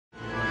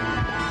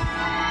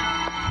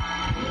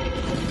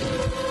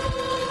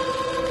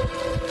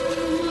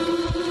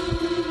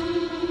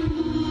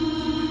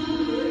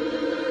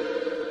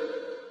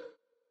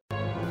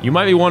You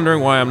might be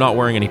wondering why I'm not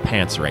wearing any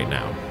pants right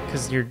now.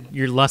 Because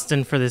you're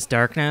lusting for this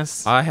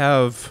darkness? I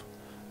have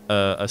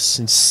a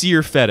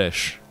sincere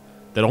fetish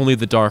that only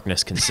the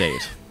darkness can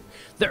save.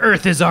 The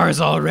Earth is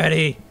ours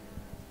already.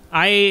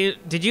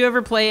 Did you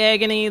ever play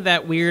Agony,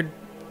 that weird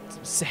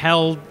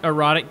hell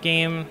erotic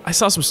game? I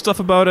saw some stuff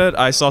about it.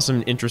 I saw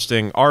some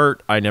interesting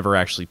art. I never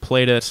actually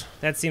played it.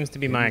 That seems to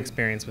be my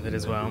experience with it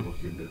as well.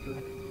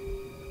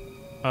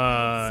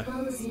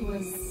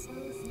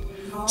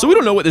 So we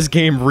don't know what this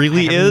game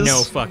really I have is.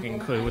 no fucking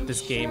clue what this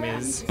game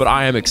is. But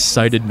I am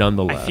excited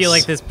nonetheless. I feel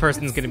like this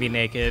person's gonna be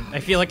naked. I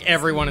feel like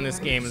everyone in this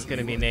game is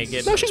gonna be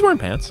naked. No, she's wearing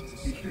pants.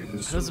 Are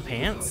those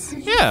pants?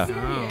 Yeah.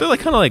 Oh. They're like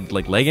kind of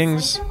like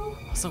leggings.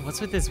 Also,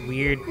 what's with this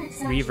weird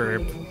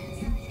reverb?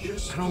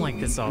 I don't like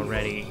this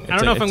already. I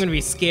don't know if I'm gonna be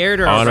scared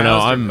or I don't know.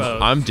 aroused or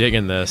both. I'm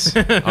digging this.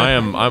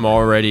 I'm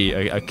already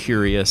a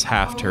curious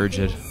half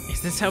turgid.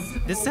 Is this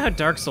how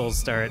Dark Souls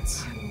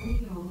starts?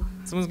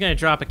 Someone's gonna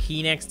drop a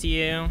key next to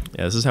you.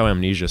 Yeah, this is how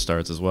Amnesia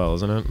starts as well,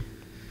 isn't it?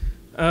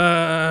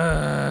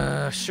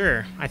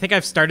 Sure. I think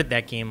I've started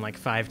that game like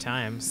 5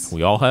 times.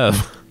 We all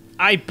have.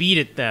 I beat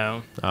it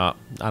though. I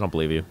don't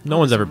believe you. No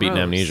one's ever beaten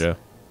Rose. Amnesia.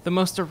 The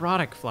most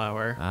erotic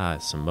flower. Ah,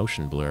 it's some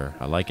motion blur.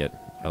 I like it.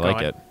 I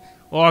like it.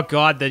 Oh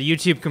god, the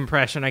YouTube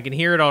compression. I can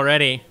hear it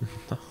already.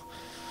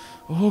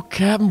 Oh,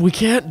 Captain, we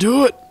can't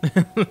do it.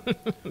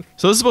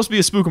 So this is supposed to be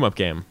a spook 'em up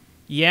game.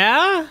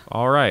 Yeah?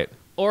 All right.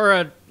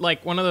 Or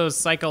like one of those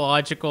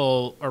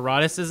psychological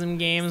eroticism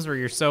games where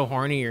you're so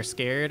horny you're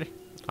scared.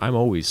 I'm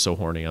always so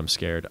horny. I'm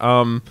scared.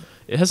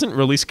 It hasn't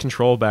released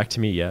Control back to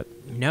me yet.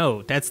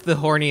 No, that's the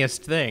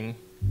horniest thing.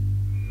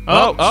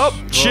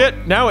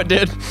 Shit! Now it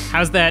did.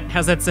 How's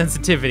that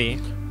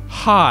sensitivity?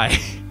 Hi.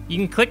 You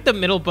can click the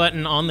middle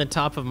button on the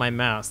top of my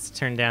mouse to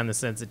turn down the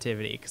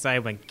sensitivity, because I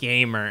am a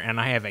gamer and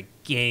I have a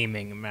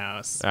gaming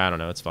mouse. I don't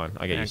know. It's fine.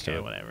 I get used to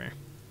it. Whatever.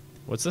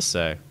 What's this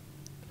say?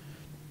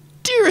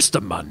 Dearest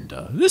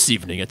Amanda, this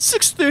evening at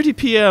 6:30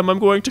 p.m. I'm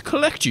going to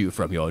collect you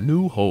from your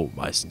new home.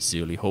 I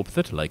sincerely hope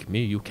that, like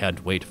me, you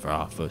can't wait for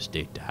our first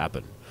date to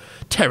happen.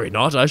 Tarry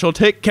not, I shall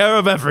take care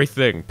of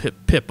everything.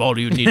 Pip, all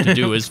you need to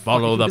do is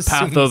follow the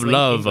path of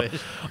love.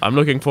 English. I'm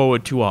looking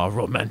forward to our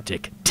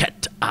romantic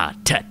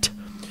tete-a-tete.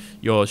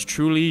 Yours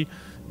truly,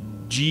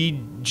 G.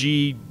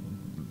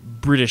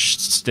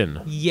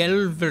 Britishston.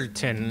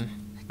 Yelverton.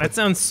 That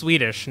sounds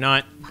Swedish,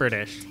 not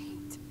British.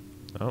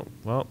 Oh,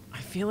 well. I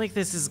feel like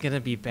this is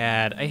gonna be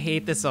bad. I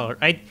hate this all.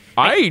 I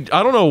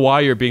don't know why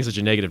you're being such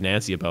a negative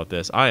Nancy about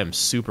this. I am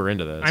super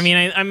into this. I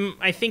mean,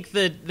 I think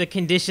the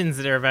conditions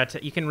that are about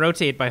to, you can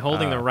rotate by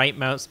holding the right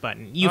mouse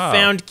button. You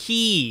found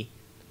key.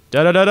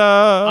 Da da da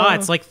da. Oh,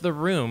 it's like the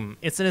room.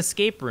 It's an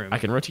escape room. I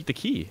can rotate the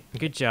key.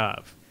 Good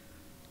job.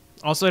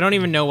 Also, I don't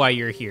even know why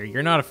you're here.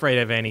 You're not afraid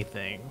of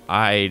anything.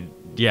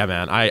 Yeah,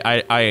 man.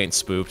 I ain't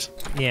spooked.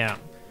 Yeah.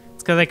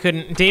 It's because I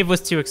couldn't. Dave was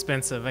too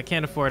expensive. I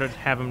can't afford to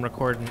have him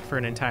record for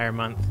an entire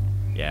month.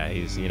 Yeah,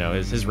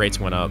 his rates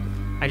went up.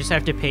 I just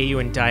have to pay you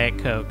in Diet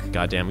Coke.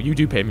 Goddamn, you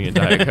do pay me in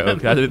Diet Coke.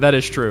 That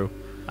is true.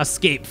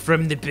 Escape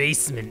from the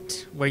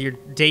basement where your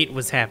date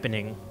was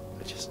happening.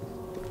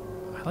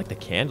 I like the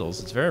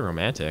candles. It's very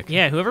romantic.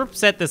 Yeah, whoever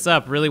set this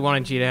up really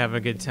wanted you to have a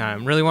good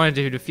time. Really wanted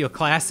you to feel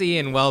classy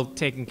and well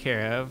taken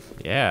care of.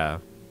 Yeah.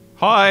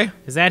 Hi.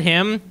 Is that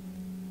him?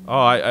 Oh,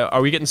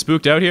 are we getting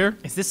spooked out here?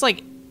 Is this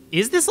like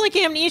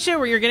Amnesia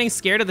where you're getting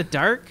scared of the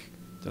dark?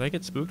 Did I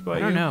get spooked by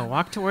you? I don't know.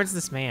 Walk towards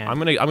this man. I'm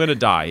gonna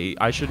die.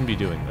 I shouldn't be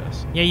doing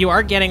this. Yeah, you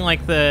are getting like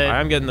I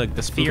am getting the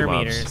fear spook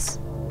meters.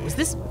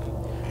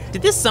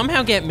 Did this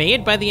somehow get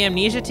made by the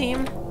Amnesia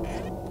team?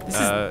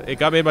 It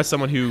got made by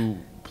someone who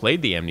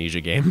played the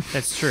Amnesia game.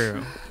 That's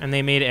true. And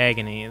they made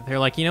Agony. They're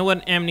like, you know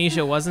what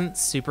Amnesia wasn't?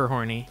 Super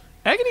horny.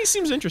 Agony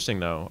seems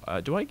interesting though.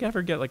 Do I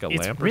ever get like a lamp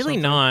or something? It's really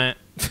not.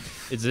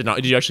 Is it not?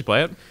 Did you actually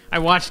play it? I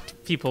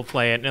watched people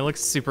play it and it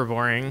looks super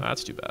boring.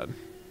 That's too bad.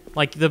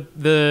 Like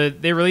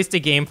they released a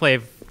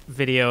gameplay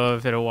video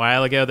of it a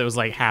while ago that was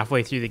like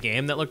halfway through the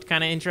game that looked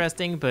kind of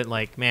interesting, but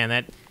like, man,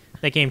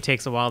 that game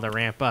takes a while to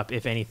ramp up,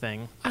 if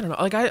anything. I don't know.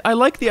 Like I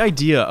like the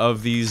idea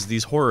of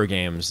these horror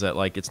games that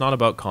like it's not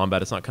about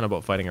combat, it's not kind of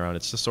about fighting around.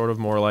 It's just sort of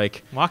more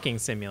like walking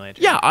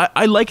simulator. Yeah,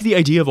 I like the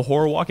idea of a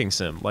horror walking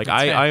sim. Like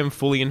That's I am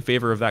fully in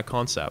favor of that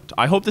concept.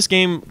 I hope this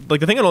game, like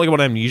the thing I don't like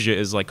about Amnesia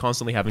is like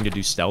constantly having to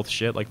do stealth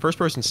shit. Like first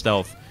person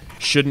stealth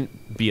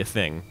shouldn't be a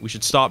thing. We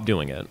should stop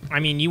doing it. I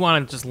mean, you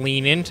want to just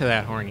lean into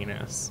that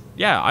horniness.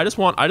 Yeah, I just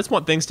want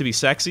things to be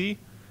sexy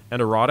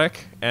and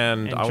erotic,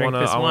 and I want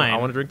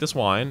to drink this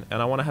wine,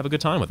 and I want to have a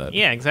good time with it.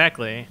 Yeah,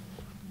 exactly.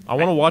 I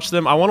want to watch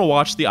them. I want to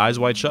watch the Eyes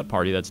Wide Shut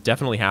party. That's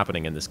definitely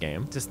happening in this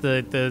game. Just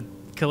the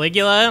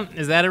Caligula,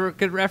 is that a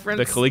good reference?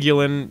 The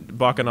Caligulan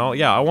Bacchanal.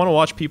 Yeah, I want to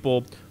watch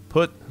people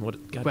put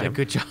goddamn.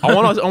 Good job. I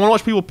want to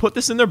watch people put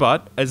this in their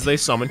butt as they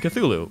summon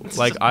Cthulhu.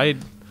 Like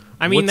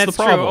I mean, what's that's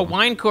the true. problem? A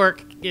wine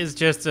cork is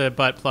just a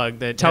butt plug.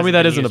 Tell me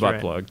that isn't a butt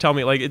plug. Tell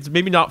me, like, it's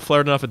maybe not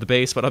flared enough at the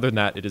base, but other than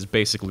that, it is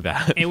basically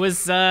that. It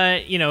was,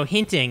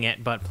 hinting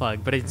at butt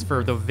plug, but it's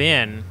for the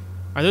VIN.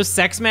 Are those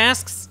sex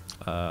masks?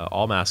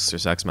 All masks are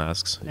sex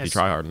masks, if you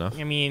try hard enough.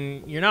 I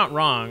mean, you're not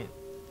wrong.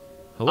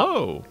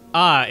 Hello.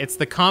 It's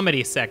the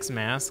comedy sex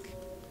mask.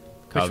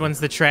 Which one's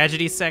the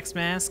tragedy sex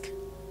mask?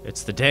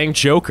 It's the dang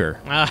Joker.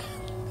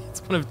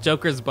 It's one of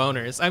Joker's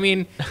boners. I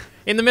mean,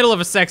 in the middle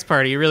of a sex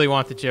party, you really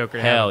want the Joker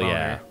to have a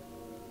boner.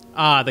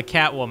 Yeah. The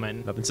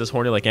Catwoman. Nothing says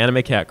horny like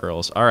anime cat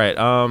girls. All right.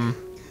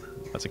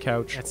 That's a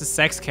couch. That's a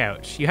sex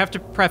couch. You have to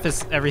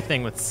preface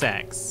everything with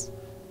sex.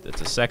 It's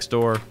a sex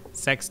door.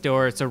 Sex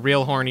door. It's a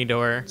real horny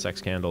door.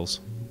 Sex candles.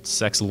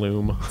 Sex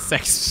loom.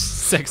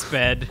 Sex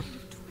bed.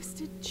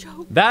 Twisted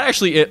joke. That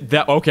actually.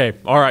 Okay.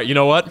 All right. You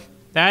know what?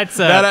 That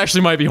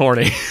actually might be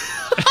horny.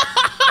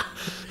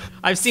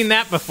 I've seen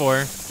that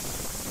before.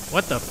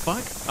 What the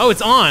fuck? Oh,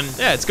 it's on.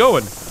 Yeah, it's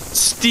going.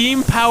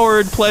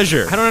 Steam-powered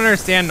pleasure. I don't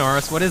understand,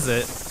 Norris. What is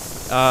it?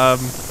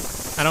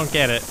 I don't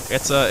get it.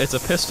 It's a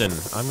piston.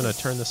 I'm gonna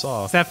turn this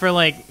off. Is that for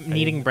like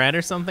kneading bread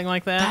or something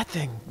like that? That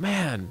thing,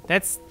 man.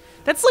 That's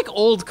like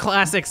old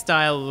classic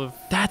style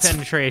of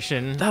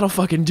penetration. That'll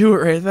fucking do it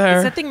right there.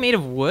 Is that thing made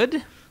of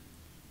wood?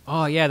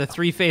 Oh yeah, the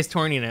three-phased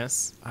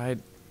horniness.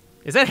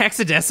 Is that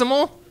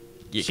hexadecimal?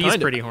 Yeah, She's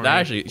pretty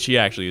horny. She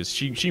actually is.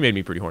 She made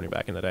me pretty horny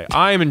back in the day.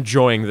 I'm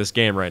enjoying this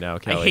game right now,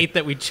 Kelly. I hate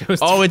that we chose.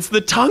 Oh, it's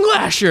the tongue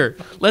lasher.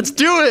 Let's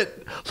do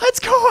it. Let's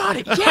go on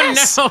it.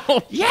 Yes. Oh,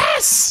 no.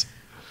 Yes.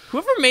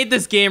 Whoever made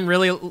this game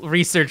really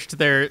researched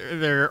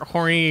their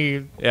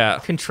horny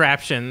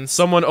contraptions.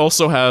 Someone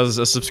also has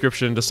a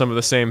subscription to some of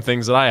the same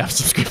things that I have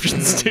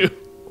subscriptions to.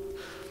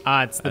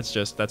 That's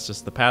just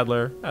the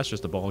paddler. That's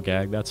just a ball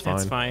gag. That's fine.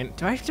 That's fine.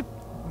 Do I have to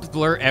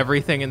blur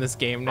everything in this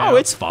game now? Oh,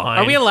 it's fine.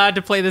 Are we allowed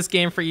to play this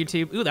game for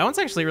YouTube? Ooh, that one's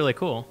actually really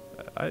cool.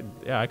 I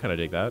kind of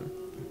dig that.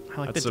 I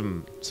like that's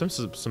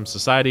some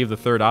Society of the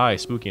Third Eye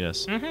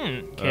spookiness.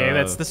 Mm-hmm. Okay,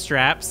 that's the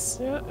straps.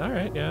 Yeah. All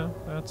right. Yeah.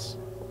 That's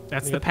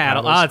the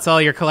paddle. It's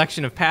all your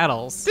collection of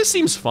paddles. This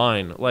seems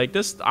fine. Like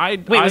this.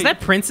 Wait, was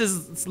that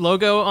Prince's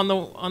logo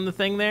on the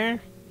thing there?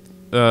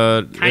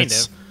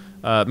 Kind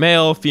of.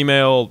 Male,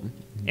 female,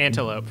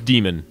 antelope,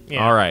 demon.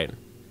 Yeah. All right.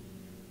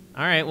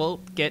 Well,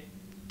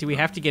 do we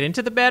have to get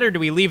into the bed or do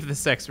we leave the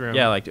sex room?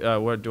 Yeah, like,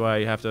 what do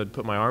I have to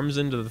put my arms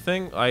into the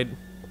thing?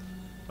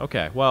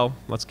 Okay, well,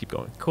 let's keep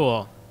going.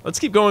 Cool. Let's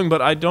keep going,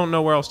 but I don't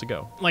know where else to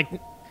go. Like,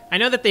 I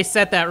know that they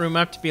set that room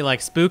up to be like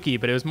spooky,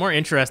 but it was more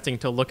interesting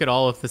to look at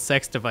all of the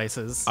sex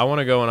devices. I want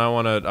to go and I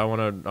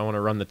want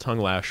to run the tongue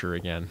lasher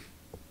again.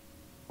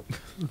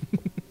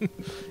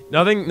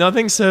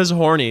 Nothing says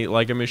horny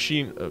like a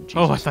machine.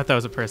 Oh, I thought that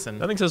was a person.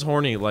 Nothing says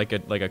horny like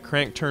a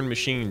crank turn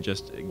machine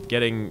just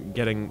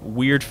getting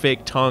weird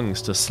fake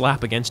tongues to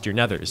slap against your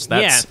nethers.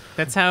 That's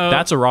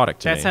erotic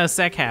to me. That's how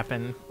sex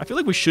happened. I feel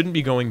like we shouldn't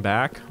be going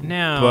back.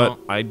 No,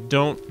 but I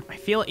don't. I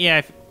feel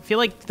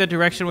like the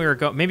direction we were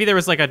going. Maybe there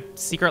was like a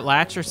secret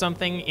latch or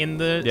something in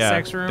the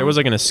sex room. There was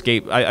like an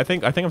escape. I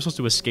think I'm supposed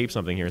to escape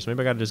something here. So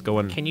maybe I got to just go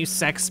in. Can you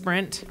sex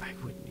sprint?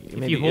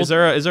 Maybe.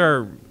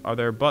 Are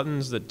there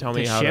buttons that tell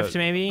me how shift, to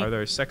maybe? Are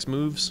there sex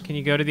moves? Can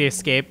you go to the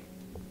escape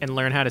and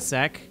learn how to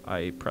sec?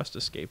 I pressed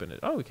escape in it.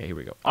 Oh, okay, here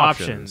we go.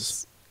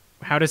 Options.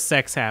 How does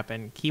sex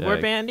happen?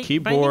 Keyboard banding?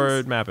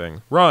 Keyboard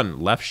mapping. Run.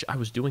 Left. I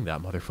was doing that,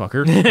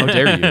 motherfucker. How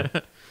dare you?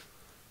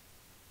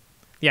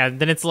 Yeah,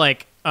 then it's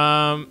like,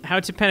 how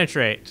to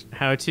penetrate,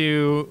 how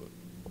to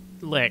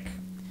lick.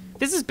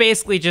 This is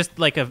basically just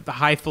like a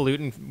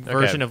highfalutin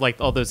version of like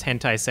all those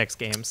hentai sex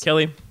games.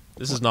 Kelly,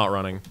 this is not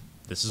running.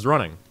 This is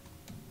running.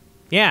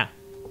 Yeah.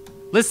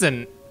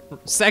 Listen,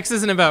 sex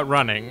isn't about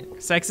running.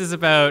 Sex is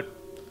about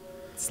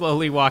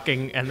slowly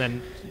walking and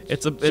then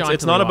it's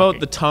not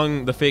about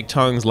the fake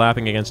tongues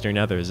lapping against your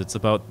nethers. It's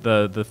about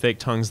the fake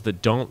tongues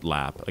that don't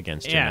lap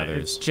against your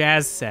nethers. It's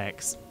jazz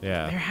sex.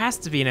 Yeah. There has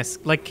to be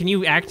can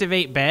you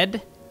activate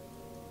bed?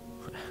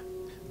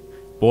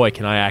 Boy,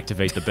 can I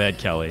activate the bed,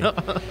 Kelly.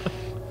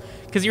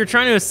 Because you were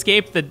trying to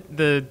escape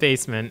the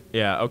basement.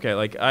 Yeah, okay,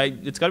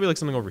 it's got to be like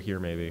something over here,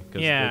 maybe.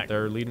 Yeah.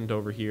 They're leading to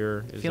over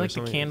here. I feel like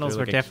the candles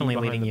were definitely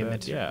leading you in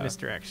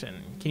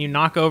misdirection. Can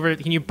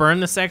you burn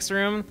the sex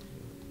room?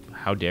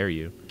 How dare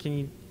you? Can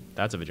you?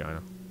 That's a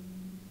vagina.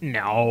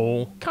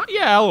 No.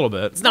 Yeah, a little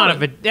bit.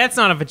 That's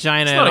not a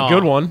vagina at all. It's not a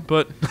good one,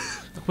 but...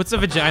 What's a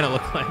vagina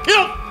look like?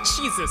 Oh,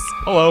 Jesus.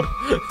 Hello.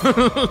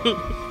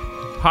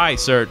 Hi,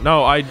 sir.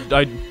 No,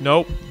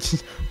 nope.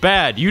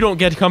 Bad. You don't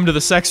get to come to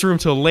the sex room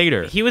till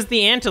later. He was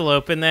the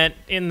antelope in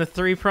the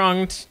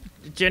three-pronged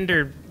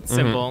gender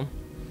symbol.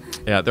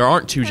 Mm-hmm. Yeah, there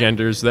aren't two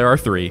genders. There are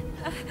three.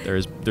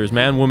 There's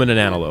man, woman, and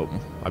antelope.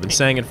 I've been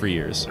saying it for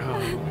years.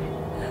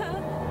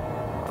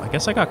 I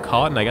guess I got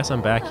caught, and I guess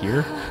I'm back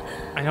here.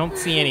 I don't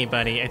see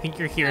anybody. I think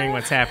you're hearing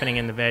what's happening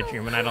in the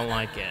bedroom, and I don't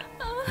like it.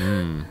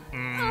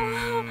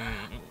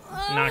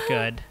 Not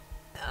good.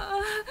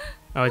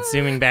 Oh, it's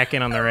zooming back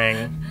in on the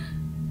ring.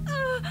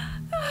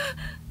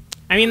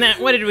 I mean,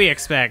 what did we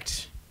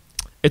expect?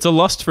 It's a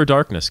lust for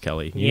darkness,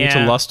 Kelly. You need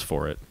to lust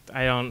for it.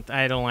 I don't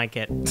like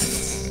it.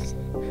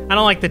 I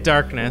don't like the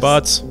darkness.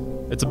 Butts.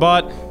 It's a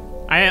butt.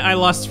 I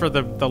lust for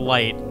the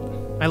light.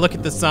 I look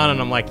at the sun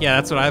and I'm like, yeah,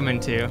 that's what I'm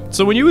into.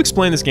 So when you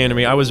explained this game to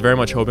me, I was very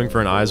much hoping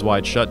for an Eyes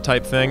Wide Shut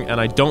type thing, and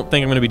I don't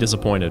think I'm going to be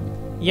disappointed.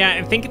 Yeah,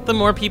 I think the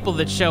more people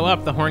that show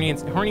up, the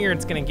hornier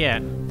it's gonna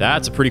get.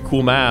 That's a pretty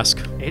cool mask.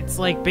 It's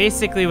like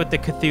basically what the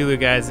Cthulhu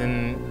guys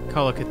in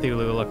Call of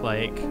Cthulhu look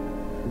like.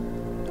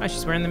 Oh,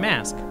 she's wearing the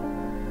mask.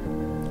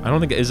 I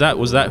don't think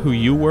was that who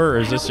you were, or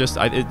is this just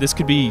this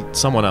could be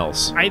someone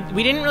else?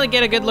 We didn't really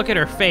get a good look at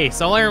her face.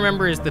 All I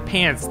remember is the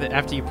pants that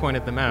after you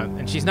pointed them out,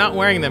 and she's not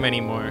wearing them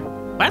anymore.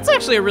 That's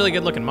actually a really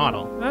good looking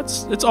model.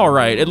 It's all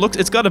right.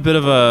 It's got a bit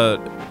of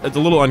it's a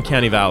little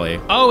uncanny valley.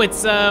 Oh,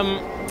 it's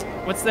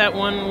what's that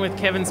one with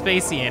Kevin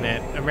Spacey in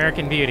it?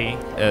 American Beauty.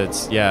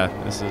 This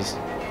is.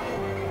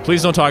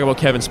 Please don't talk about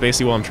Kevin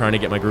Spacey while I'm trying to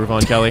get my groove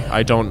on, Kelly.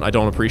 I don't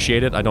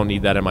appreciate it. I don't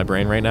need that in my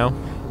brain right now.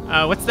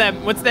 What's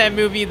that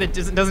movie that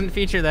doesn't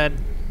feature that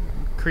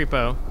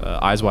creepo?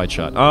 Eyes Wide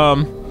Shut.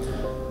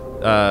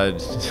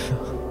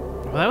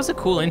 Well, that was a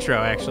cool intro,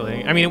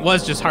 actually. I mean, it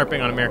was just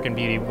harping on American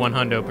Beauty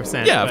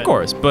 100%. Yeah, of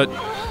course, but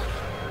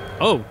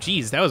oh,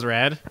 geez, that was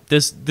rad.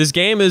 This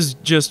game is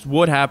just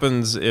what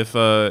happens if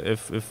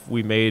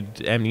we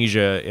made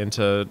Amnesia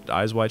into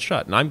Eyes Wide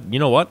Shut, and you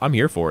know what? I'm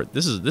here for it.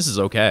 This is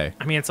okay.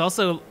 I mean, it's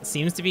also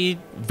seems to be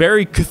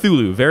very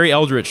Cthulhu, very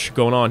Eldritch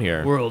going on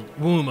here. World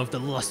womb of the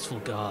lustful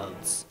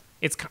gods.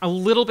 It's a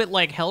little bit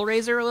like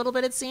Hellraiser, a little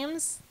bit it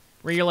seems,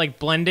 where you're like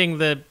blending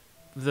the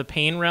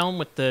pain realm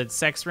with the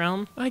sex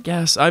realm. I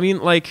guess. I mean,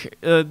 like,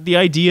 the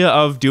idea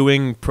of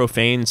doing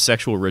profane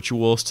sexual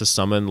rituals to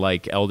summon,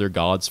 like, elder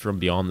gods from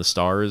beyond the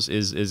stars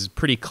is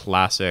pretty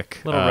classic.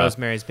 Little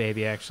Rosemary's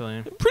Baby,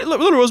 actually.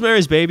 Little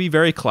Rosemary's Baby,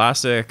 very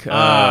classic.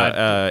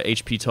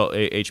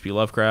 H.P.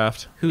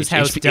 Lovecraft. Whose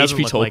house doesn't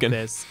H.P. look Tolkien. like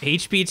this?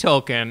 H.P.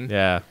 Tolkien.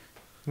 Yeah.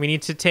 We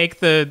need to take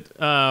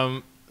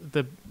the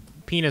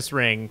penis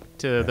ring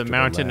to After the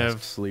mountain last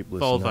of sleepless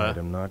vulva. night,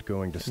 I'm not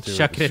going to stare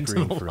chuck at the it into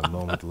screen the for a lava.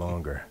 moment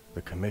longer.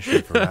 The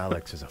commission for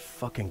Alex is a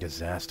fucking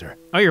disaster.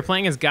 Oh, you're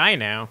playing as Guy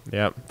now.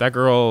 Yeah. That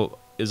girl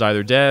is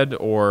either dead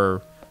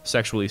or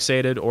sexually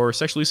sated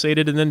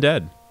and then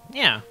dead.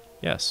 Yeah.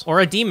 Yes. Or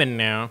a demon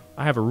now.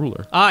 I have a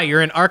ruler. Ah,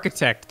 you're an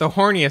architect, the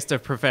horniest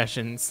of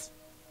professions.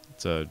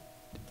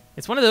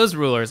 It's one of those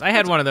rulers. I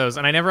had one of those,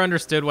 and I never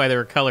understood why there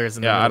were colors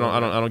in the Yeah, ruler. I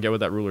don't get what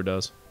that ruler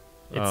does.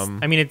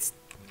 I mean, it's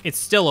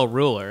still a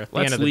ruler. At the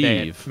end of the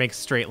day, leave. it makes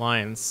straight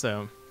lines.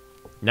 So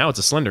Now it's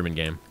a Slenderman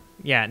game.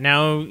 yeah,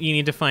 now you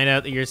need to find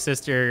out that your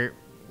sister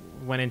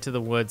went into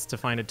the woods to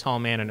find a tall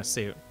man in a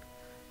suit.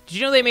 Did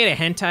you know they made a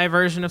hentai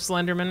version of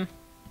Slenderman?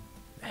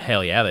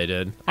 Hell yeah, they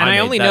did. And I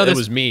only that. know this. It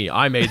was me.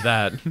 I made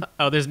that.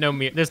 Oh, there's no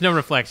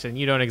reflection.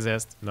 You don't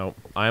exist. No,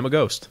 I am a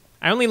ghost.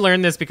 I only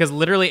learned this because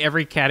literally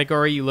every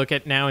category you look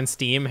at now in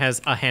Steam has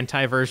a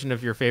hentai version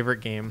of your favorite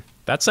game.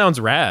 That sounds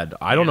rad.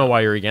 I don't know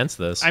why you're against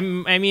this. I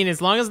mean,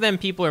 as long as them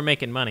people are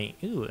making money.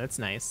 Ooh, that's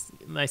nice.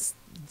 Nice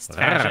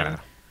fashion.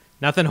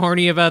 Nothing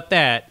horny about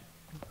that.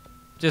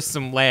 Just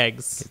some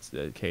legs.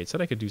 Okay, it said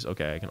I could do.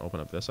 Okay, I can open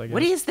up this. I guess.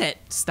 What is that?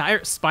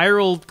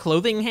 Spiral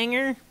clothing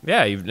hanger?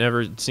 Yeah, you've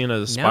never seen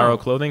a spiral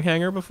No. clothing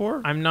hanger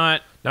before? I'm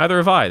not. Neither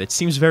have I. It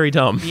seems very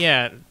dumb.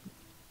 Yeah.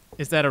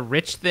 Is that a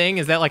rich thing?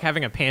 Is that like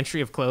having a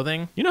pantry of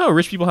clothing? You know how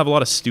rich people have a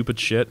lot of stupid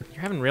shit?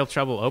 You're having real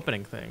trouble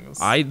opening things.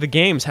 The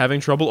game's having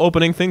trouble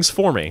opening things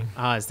for me.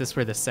 Ah, is this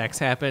where the sex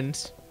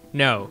happened?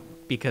 No,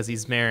 because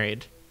he's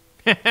married.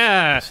 This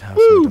house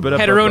Woo, never but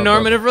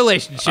Heteronormative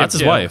relationship. That's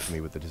his Joe. wife.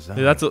 me with the design.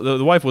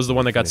 The wife was the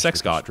one that got Finished sex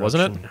the got,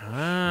 wasn't it? construction.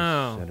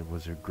 Oh. Said it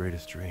was her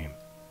greatest dream.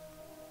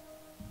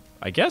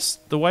 I guess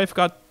the wife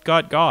got.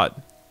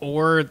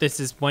 Or this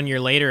is 1 year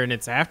later and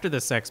it's after the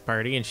sex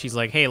party and she's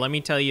like, hey, let me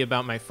tell you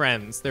about my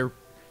friends. They're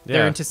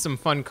Yeah. into some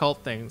fun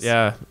cult things.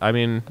 Yeah, I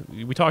mean,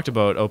 we talked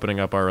about opening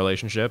up our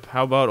relationship.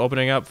 How about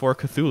opening up for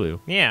Cthulhu?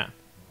 Yeah.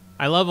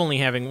 I love only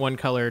having one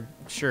colored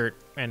shirt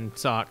and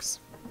socks.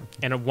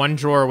 And a one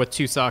drawer with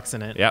 2 socks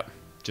in it. Yep,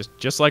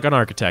 just like an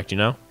architect, you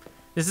know?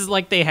 This is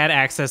like they had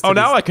access to Oh,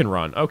 now these- I can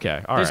run.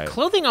 Okay, all right. There's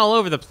clothing all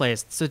over the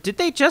place. So did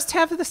they just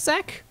have the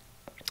sec?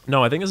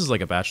 No, I think this is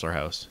like a bachelor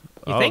house.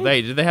 You oh, think?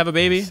 did they have a I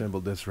baby?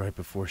 assembled this right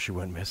before she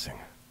went missing.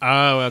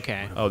 Oh,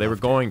 okay. Oh, they were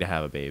going to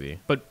have a baby.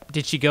 But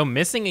did she go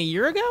missing a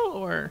year ago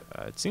or?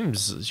 It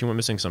seems she went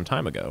missing some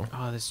time ago.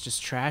 Oh, there's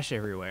just trash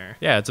everywhere.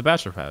 Yeah, it's a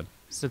bachelor pad.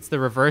 So it's the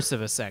reverse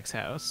of a sex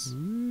house.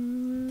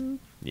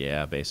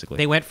 Yeah, basically.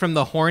 They went from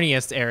the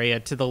horniest area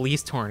to the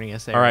least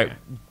horniest area. All right,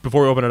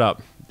 before we open it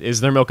up, is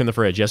there milk in the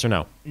fridge? Yes or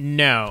no?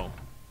 No.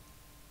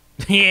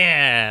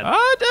 Yeah.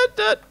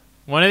 Ah,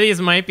 One of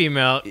these might be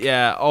milk.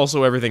 Yeah.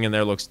 Also, everything in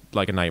there looks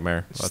like a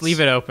nightmare. Just leave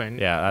it open.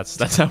 Yeah,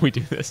 that's how we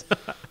do this.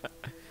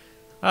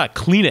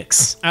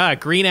 Kleenex. Ah,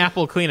 green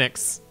apple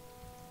Kleenex.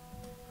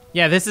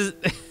 Yeah, this is...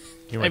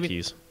 Give me my I mean,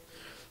 keys.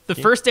 The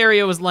first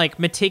area was like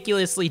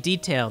meticulously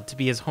detailed to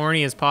be as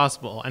horny as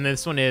possible, and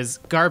this one is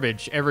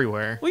garbage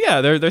everywhere. Well, yeah,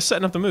 they're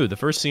setting up the mood. The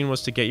first scene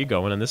was to get you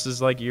going, and this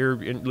is like you're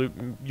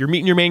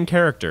meeting your main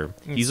character.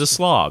 He's a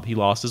slob. He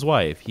lost his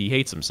wife. He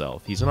hates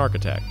himself. He's an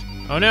architect.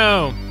 Oh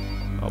no!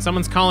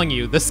 Someone's calling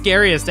you. The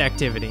scariest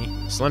activity.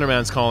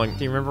 Slenderman's calling.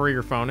 Do you remember where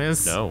your phone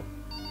is? No.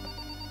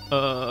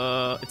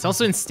 It's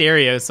also in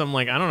stereo, so I'm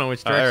like, I don't know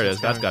which Oh, direction. there it it's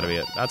is. That's coming got to be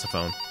it. That's a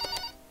phone.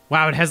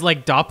 Wow, it has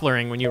like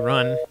Dopplering when you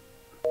run.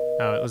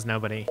 Oh, it was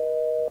nobody.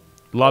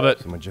 Love it.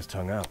 Someone just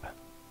hung up.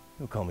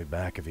 He'll call me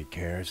back if he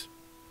cares.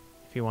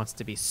 If he wants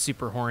to be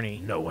super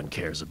horny. No one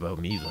cares about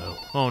me, though.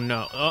 Oh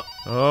no.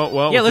 Oh,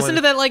 well. Yeah, listen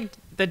to that like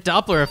that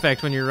Doppler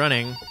effect when you're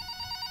running.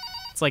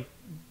 It's like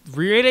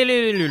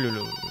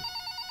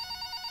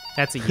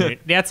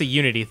that's a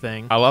Unity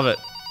thing. I love it.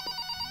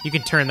 You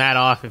can turn that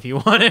off if you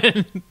want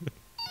it.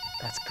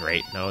 That's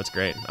great. No, it's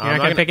great. You're not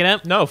gonna pick it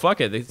up? No, fuck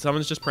it.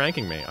 Someone's just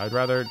pranking me. I'd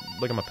rather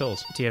look at my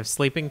pills. Do you have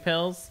sleeping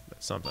pills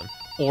That's something.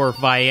 or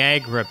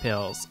Viagra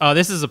pills? Oh,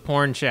 this is a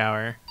porn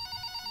shower.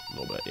 A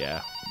little bit,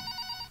 yeah.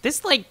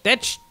 This like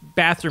that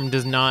bathroom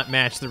does not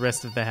match the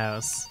rest of the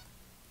house.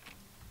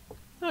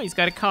 Oh, he's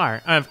got a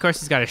car. Of course,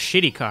 he's got a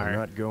shitty I'm car.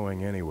 not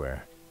going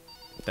anywhere.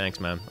 Thanks,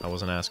 man. I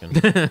wasn't asking.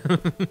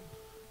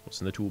 What's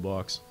in the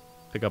toolbox?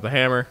 Pick up the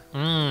hammer.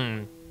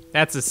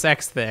 That's a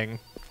sex thing.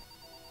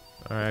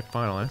 All right,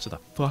 fine. I'll answer the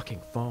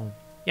fucking phone.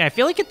 Yeah, I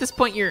feel like at this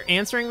point your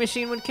answering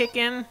machine would kick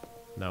in.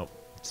 No,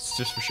 it's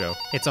just for show.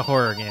 It's a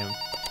horror game.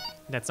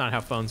 That's not how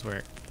phones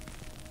work.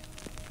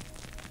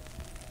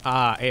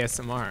 Ah,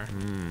 ASMR.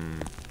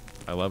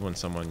 I love when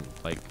someone,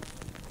 like,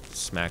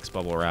 smacks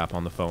bubble wrap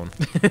on the phone.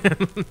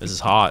 This is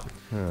hot.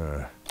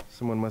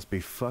 Someone must be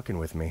fucking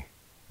with me.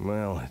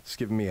 Well, it's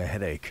giving me a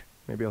headache.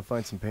 Maybe I'll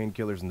find some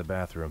painkillers in the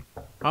bathroom.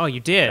 Oh, you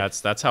did.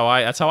 That's how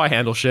I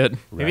handle shit.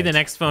 Maybe the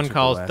next phone I took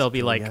call, the last they'll be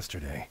pill like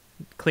yesterday.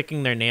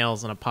 clicking their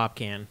nails on a pop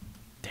can.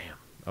 Damn,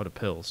 out of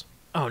pills.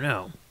 Oh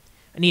no,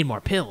 I need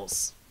more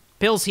pills.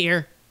 Pills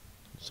here.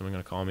 Someone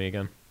gonna call me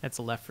again? That's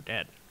a Left 4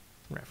 Dead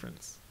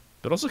reference.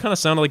 But also kind of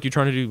sounded like you're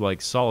trying to do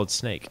like Solid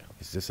Snake.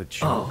 Is this a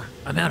joke? Oh,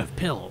 I'm out of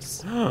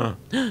pills.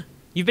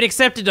 You've been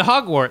accepted to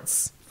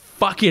Hogwarts.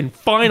 Fucking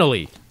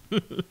finally,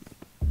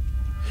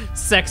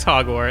 Sex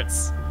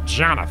Hogwarts.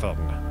 Jonathan.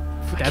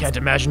 I can't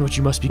imagine what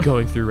you must be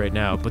going through right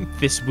now, but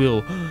this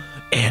will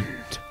end.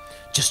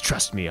 Just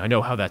trust me. I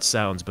know how that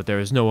sounds, but there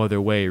is no other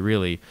way,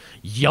 really.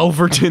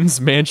 Yelverton's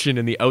mansion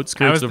in the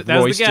outskirts of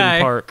that was the Royston guy.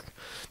 Park.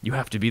 You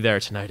have to be there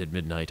tonight at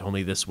midnight.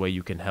 Only this way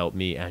you can help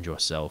me and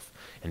yourself.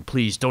 And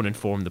please don't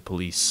inform the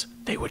police.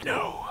 They would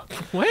know.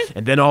 What?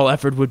 And then all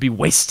effort would be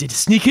wasted.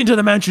 Sneak into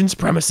the mansion's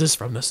premises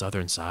from the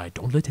southern side.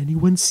 Don't let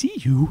anyone see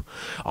you.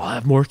 I'll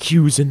have more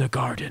cues in the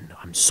garden.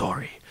 I'm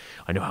sorry.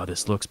 I know how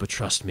this looks, but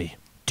trust me.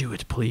 Do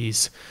it,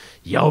 please.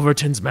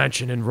 Yelverton's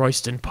mansion in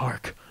Royston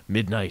Park.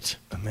 Midnight.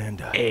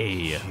 Amanda.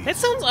 A. That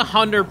sounds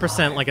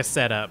 100% like a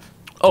setup.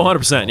 Oh,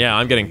 100%. Yeah,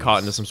 I'm getting caught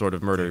into some sort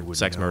of murder, Would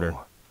sex know. murder.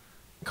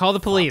 Call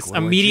the police. what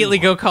do I Immediately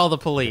do? go call the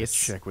Gotta police.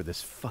 check where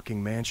this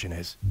fucking mansion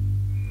is.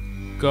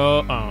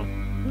 Go. Oh.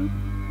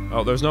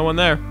 Oh, there's no one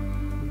there.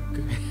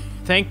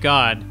 Thank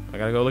God. I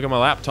gotta go look at my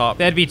laptop.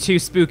 That'd be too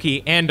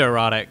spooky and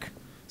erotic.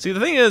 See, the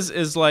thing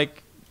is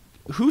like,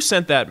 who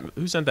sent that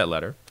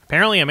letter?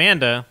 Apparently,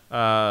 Amanda.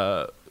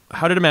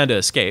 How did Amanda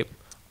escape?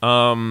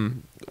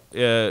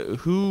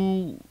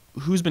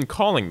 Who's been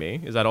calling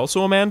me? Is that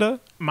also Amanda?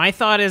 My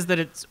thought is that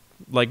it's.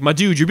 Like, my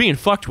dude, you're being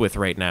fucked with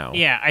right now.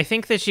 Yeah, I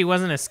think that she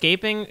wasn't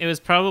escaping. It was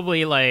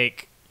probably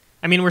like.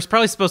 I mean, we're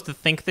probably supposed to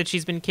think that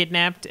she's been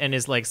kidnapped and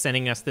is like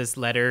sending us this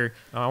letter.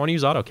 I want to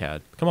use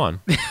AutoCAD. Come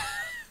on.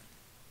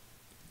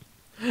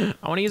 I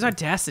want to use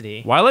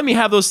Audacity. Why let me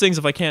have those things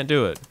if I can't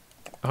do it?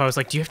 Oh, I was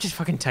like, do you have to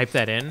fucking type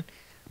that in?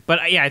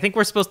 But yeah, I think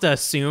we're supposed to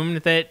assume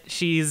that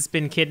she's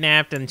been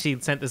kidnapped and she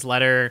sent this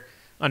letter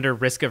under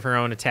risk of her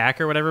own attack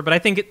or whatever. But I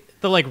think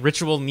the like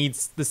ritual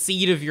needs the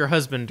seed of your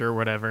husband or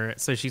whatever,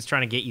 so she's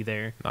trying to get you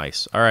there.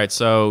 Nice. All right,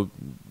 so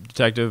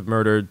detective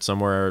murdered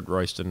somewhere at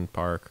Royston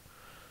Park.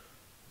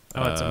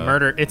 Oh, it's a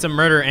murder. It's a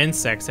murder and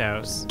sex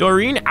house.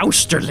 Doreen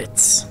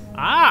Austerlitz.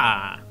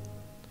 Ah.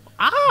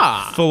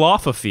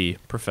 Philosophy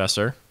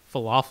professor.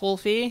 Falafel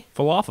fee?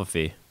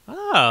 Philosophy.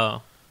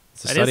 Oh.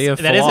 It's the study of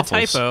that is a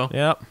falafels. typo.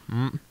 Yep.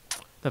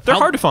 The They're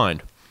hard to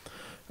find.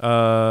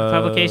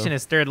 publication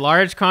has stirred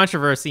large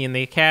controversy in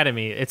the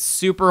Academy. It's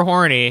super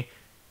horny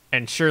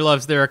and sure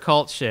loves their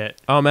occult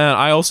shit. Oh man,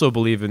 I also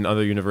believe in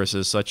other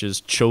universes such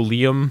as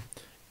Cholium,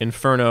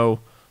 Inferno,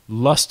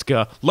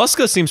 Lustka.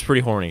 Lustka seems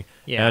pretty horny.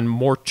 Yeah. And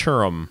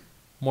Morturum.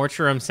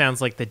 Morturum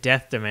sounds like the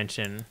death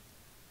dimension.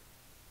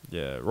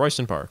 Yeah,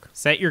 Royston Park.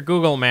 Set your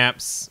Google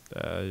Maps.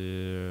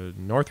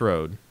 North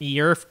Road.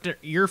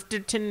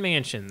 Yerfterton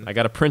Mansion. I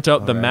gotta print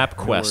out the All right, MapQuest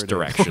I know where it is.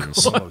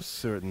 directions. I'm almost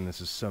certain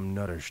this is some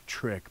nutter's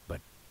trick,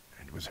 but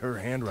it was her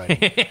handwriting.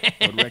 I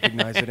would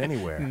recognize it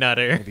anywhere.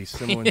 Nutter. Maybe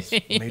someone's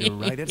made her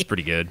write it.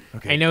 Pretty good.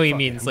 Okay, I know he fuck it,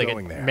 means I'm like a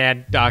going there.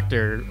 mad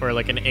doctor or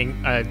like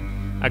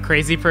a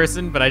crazy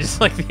person, but I just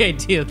like the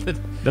idea that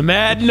The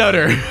Mad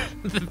Nutter.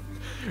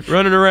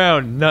 Running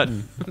around,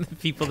 nutting. the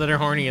people that are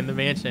horny in the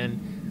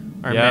mansion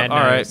are Yeah, mad all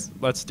right. nutters.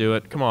 Let's do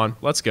it. Come on.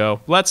 Let's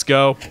go. Let's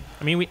go.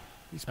 I mean,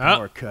 These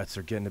power cuts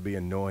are getting to be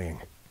annoying.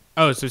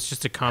 Oh, so it's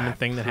just a common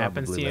thing that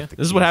happens to Probably you? left the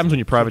This is what keys happens in when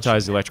you the privatize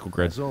kitchen, the electrical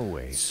grid. As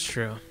always. It's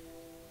true.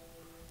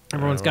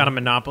 Everyone's got a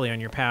monopoly on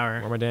your power.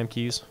 Where are my damn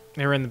keys?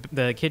 They're in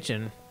the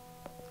kitchen.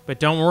 But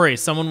don't worry,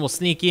 someone will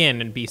sneak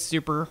in and be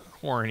super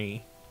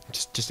horny.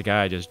 Just a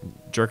guy just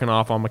jerking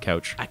off on my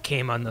couch. I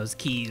came on those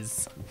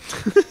keys.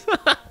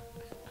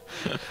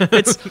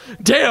 It's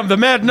damn, the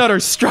Mad Nutter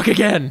struck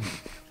again.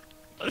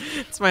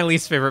 It's my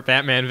least favorite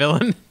Batman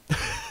villain.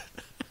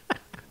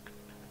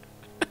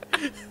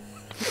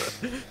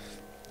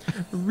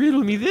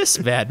 Riddle me this,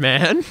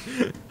 Batman.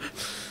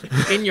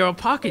 In your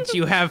pocket,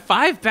 you have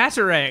 5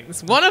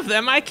 batarangs. One of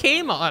them I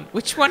came on.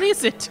 Which one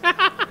is it?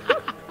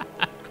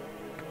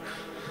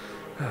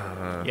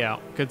 Yeah,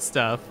 good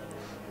stuff.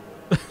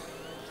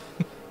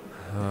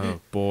 Oh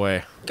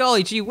boy.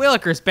 Golly gee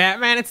willikers,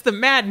 Batman, it's the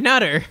Mad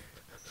Nutter.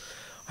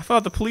 I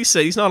thought the police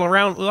said he's not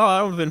around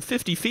within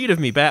 50 feet of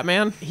me,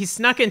 Batman. He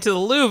snuck into the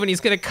Louvre and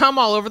he's gonna come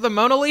all over the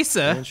Mona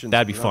Lisa. Tension's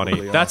That'd be funny.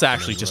 probably That's off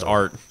actually as just well.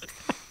 art.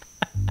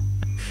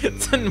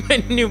 It's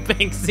my new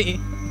Banksy.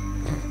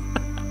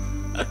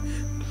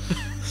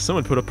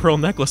 Someone put a pearl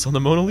necklace on the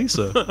Mona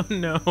Lisa. Oh,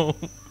 no. All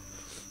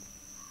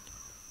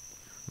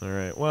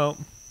right, well.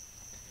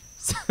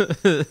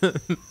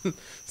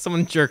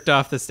 Someone jerked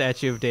off the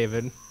statue of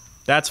David.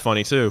 That's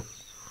funny, too.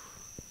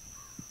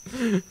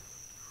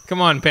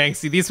 Come on,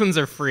 Banksy. These ones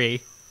are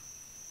free.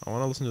 I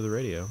want to listen to the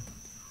radio.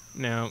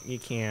 No, you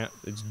can't.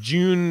 It's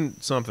June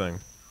something.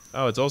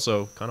 Oh, it's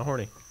also kind of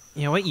horny.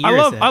 Yeah, what year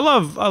is it? I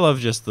love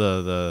just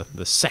the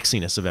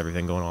sexiness of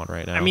everything going on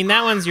right now. I mean,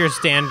 that one's your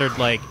standard,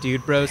 like,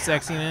 dude bro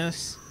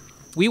sexiness.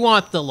 We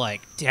want the,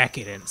 like,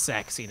 decadent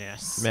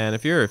sexiness. man,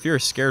 if you're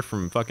scared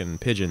from fucking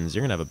pigeons,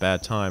 you're gonna have a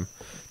bad time.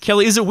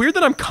 Kelly, is it weird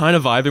that I'm kind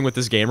of vibing with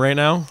this game right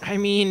now? I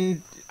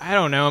mean, I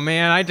don't know,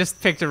 man. I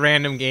just picked a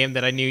random game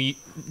that I knew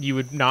you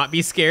would not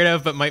be scared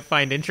of, but might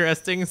find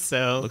interesting,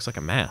 so... Looks like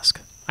a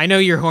mask. I know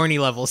your horny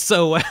level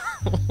so well.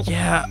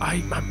 Yeah,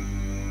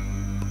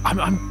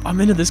 I'm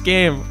into this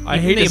game. I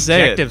hate the to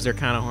say it. objectives are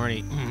kind of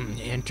horny.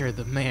 Enter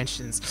the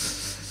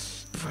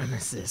mansion's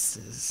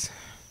premises.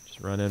 Just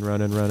running.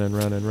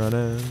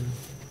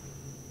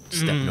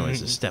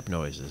 Step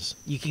noises.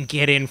 You can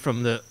get in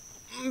from the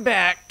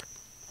back.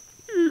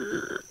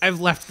 I've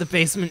left the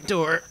basement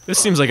door. This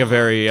seems like a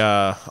very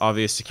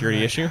obvious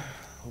security issue.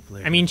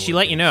 Hopefully I mean, she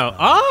let you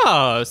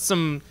know.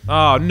 Some...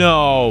 Oh,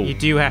 no. You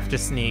do have to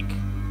sneak.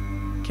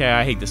 Okay,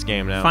 I hate this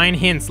game now. Find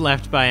hints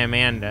left by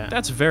Amanda.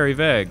 That's very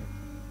vague.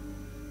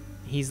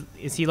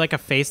 Is he like a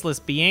faceless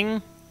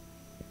being?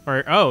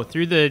 Or,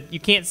 through the... You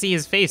can't see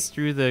his face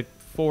through the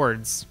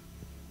Fords.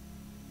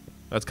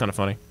 That's kind of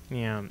funny.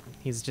 Yeah,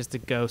 he's just a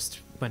ghost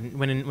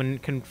when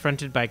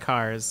confronted by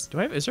cars.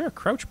 Is there a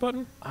crouch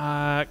button?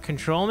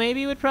 Control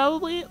maybe would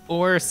probably,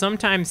 or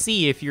sometimes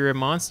C if you're a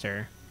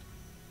monster.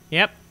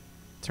 Yep,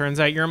 turns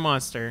out you're a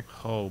monster.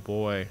 Oh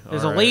boy.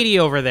 There's All a right. lady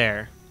over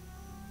there.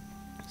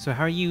 So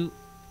where are you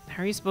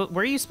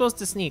supposed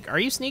to sneak? Are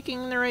you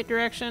sneaking in the right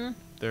direction?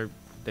 They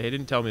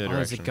didn't tell me the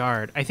There's direction. a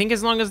guard. I think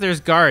as long as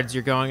there's guards,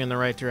 you're going in the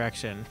right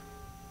direction.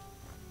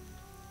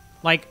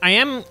 Like, I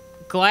am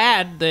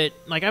glad that,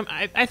 like,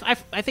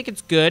 I think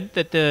it's good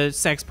that the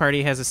sex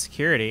party has a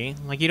security.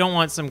 Like, you don't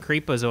want some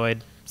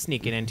creepazoid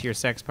sneaking into your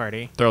sex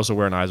party. They're also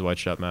wearing eyes wide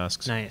shut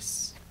masks.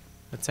 Nice.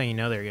 That's how you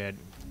know they're good.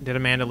 Did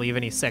Amanda leave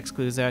any sex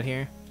clues out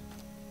here?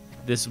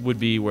 This would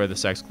be where the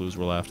sex clues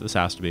were left. This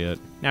has to be it.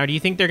 Now, do you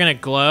think they're gonna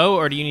glow,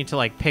 or do you need to,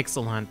 like,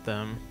 pixel hunt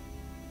them?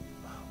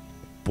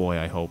 Boy,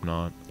 I hope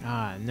not.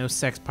 No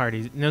sex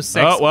parties, no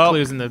sex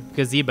clues in the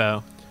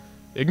gazebo.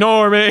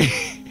 Ignore me.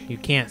 You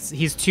can't.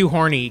 He's too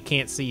horny. He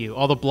can't see you.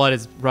 All the blood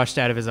is rushed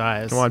out of his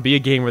eyes. Come on, be a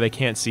game where they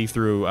can't see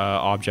through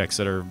objects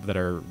that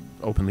are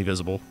openly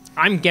visible.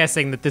 I'm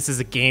guessing that this is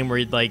a game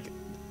where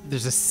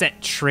there's a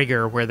set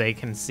trigger where they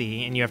can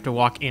see, and you have to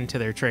walk into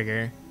their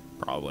trigger.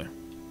 Probably.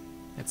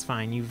 That's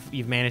fine.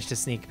 You've managed to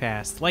sneak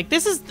past. Like,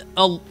 this is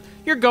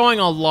you're going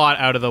a lot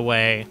out of the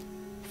way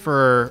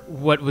for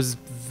what was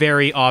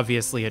very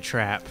obviously a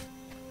trap.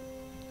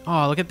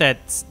 Oh, look at that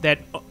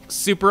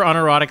super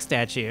unerotic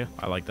statue.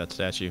 I like that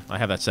statue. I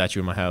have that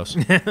statue in my house.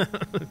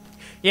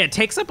 Yeah, it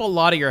takes up a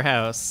lot of your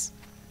house.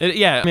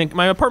 Yeah, I mean,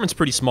 my apartment's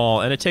pretty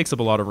small, and it takes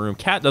up a lot of room.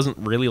 Kat doesn't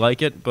really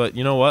like it, but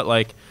you know what?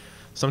 Like,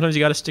 sometimes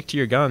you got to stick to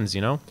your guns,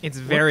 you know? It's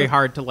very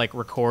hard to, like,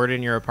 record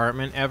in your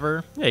apartment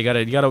ever. Yeah,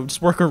 you gotta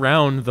just work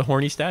around the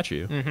horny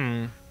statue.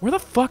 Mm-hmm. Where the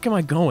fuck am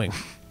I going?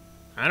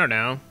 I don't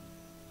know.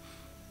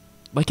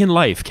 Like in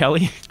life,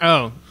 Kelly.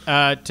 Oh,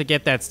 to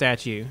get that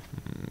statue.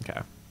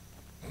 Okay.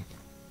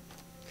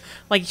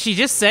 Like, she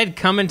just said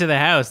come into the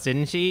house,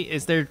 didn't she?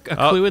 Is there a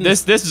clue in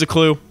this? This is a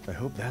clue. I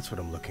hope that's what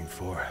I'm looking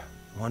for.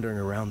 Wandering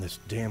around this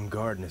damn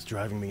garden is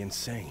driving me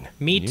insane.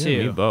 Me You too.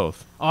 and me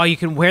both. Oh, you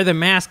can wear the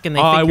mask and they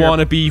I think you're...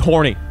 want to be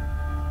horny.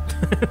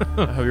 I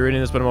hope you're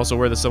reading this, but I'm also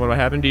aware that someone might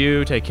happen to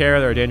you. Take care.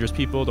 There are dangerous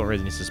people. Don't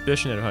raise any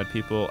suspicion. They don't hide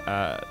people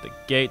at the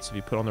gates. If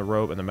you put on the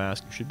robe and the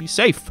mask, you should be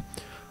safe.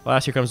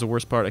 Last, here comes the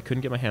worst part. I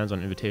couldn't get my hands on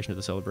an invitation to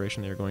the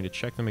celebration. They are going to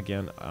check them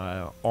again.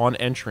 On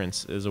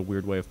entrance is a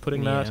weird way of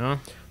putting that. Yeah.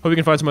 Hope you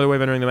can find some other way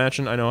of entering the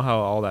mansion. I know how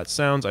all that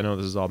sounds. I know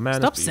this is all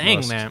madness. Stop but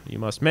saying that. You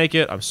must make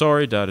it. I'm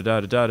sorry. Da da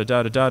da da da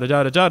da da da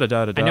da da da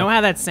da da. I know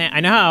how that I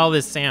know how all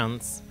this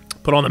sounds.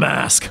 Put on the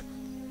mask.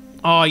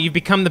 Oh, you've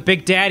become the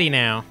big daddy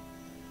now.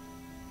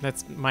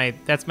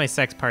 That's my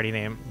sex party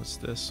name. What's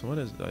this? What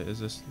is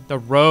this? The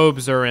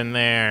robes are in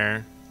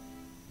there.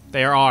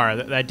 They are.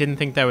 I didn't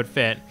think that would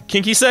fit.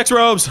 Kinky sex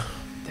robes.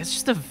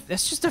 That's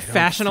just a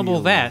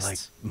fashionable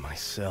vest. Like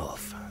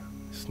myself.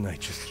 This night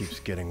just keeps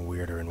getting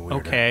weirder and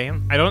weirder. Okay.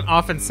 I don't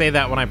often say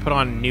that when I put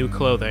on new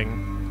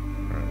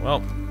clothing. All right,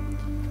 well,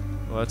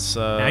 let's.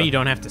 Now you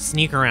don't have to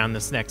sneak around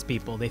this next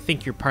people. They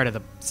think you're part of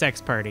the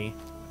sex party.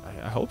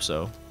 I hope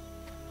so.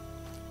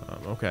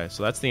 Okay,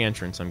 so that's the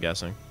entrance, I'm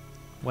guessing.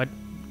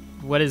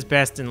 What is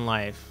best in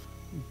life?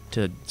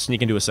 To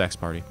sneak into a sex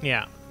party.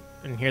 Yeah,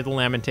 and hear the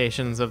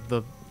lamentations of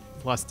the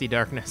lusty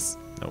darkness.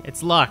 Nope.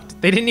 It's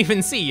locked. They didn't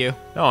even see you.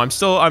 No, I'm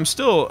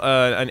still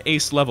an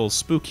ace level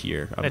spook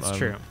here. That's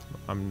true.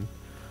 I'm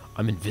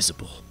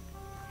invisible.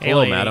 Hey,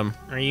 Hello, lady, madam.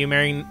 Are you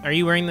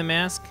wearing the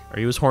mask? Are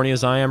you as horny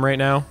as I am right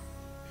now?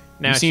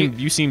 No,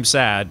 you seem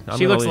sad.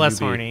 She looks less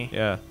horny.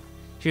 Yeah.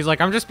 She's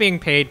like, I'm just being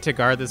paid to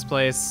guard this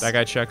place. That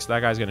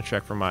guy's gonna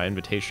check for my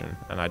invitation,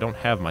 and I don't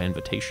have my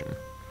invitation.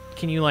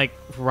 Can you like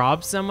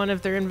rob someone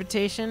of their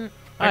invitation?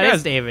 Oh, That that's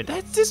guy's- David.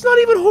 It's not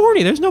even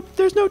horny.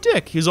 There's no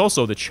dick. He's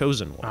also the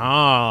chosen one.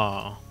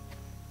 Oh.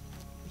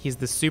 He's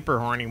the super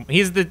horny.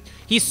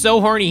 He's so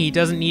horny he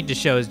doesn't need to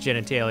show his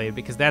genitalia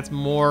because that's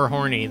more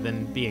horny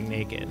than being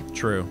naked.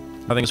 True.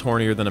 Nothing's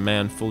hornier than a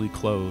man fully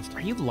clothed.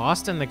 Are you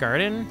lost in the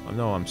garden? Oh,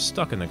 no, I'm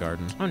stuck in the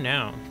garden. Oh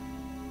no.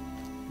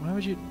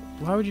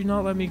 Why would you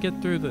not let me get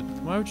through the?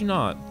 Why would you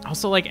not?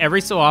 Also, like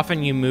every so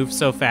often you move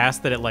so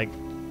fast that it like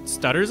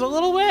stutters a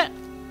little bit.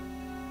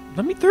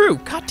 Let me through.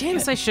 God I damn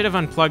guess it. I should have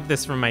unplugged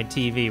this from my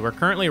TV. We're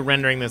currently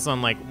rendering this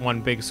on like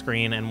one big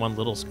screen and one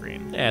little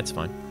screen. Yeah, it's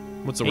fine.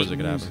 What's the worst that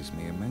could happen? Amuses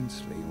me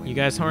immensely when You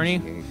guys he horny?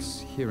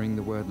 initiates hearing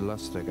the word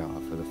Lustigar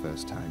for the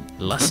first time.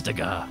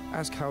 Lustigar.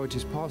 Ask how it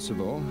is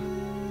possible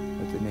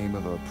that the name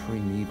of a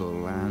primeval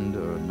land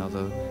or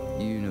another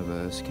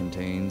universe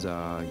contains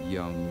our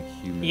young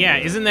human. Yeah,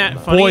 birth. isn't that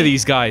funny? Boy,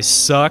 these guys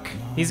suck.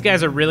 These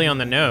guys are really on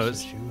the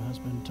nose. Has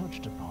been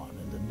touched upon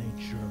in the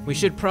nature of We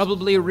should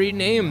probably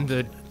rename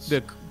the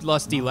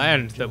lusty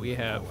land that we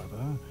have.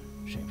 However,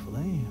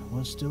 shamefully,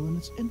 was still in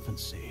its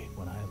infancy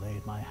when I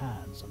laid my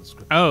hands on the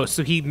script. Oh,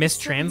 so he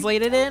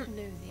mistranslated it? I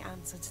know the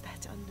answer to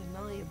that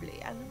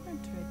undeniably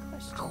elementary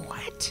question.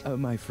 What? Oh,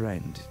 my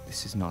friend,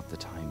 this is not the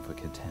time for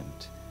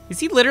contempt. Is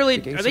he literally?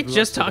 The gates Are they of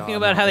just Lustigar talking are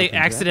about how not they open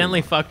to accidentally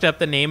everyone. fucked up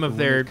the name of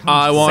their?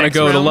 I want to sex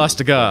go to realm?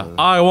 Lustigar.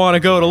 I want to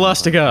go to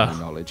Lustigar.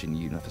 Knowledge in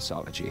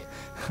universology.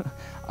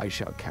 I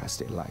shall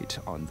cast a light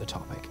on the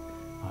topic.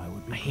 I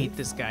would be I hate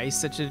this guy. He's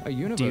such a A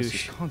universe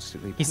douche. is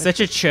constantly He's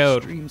such a penetrated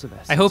with chode. streams of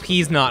I hope essence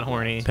he's from not the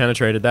horny. world.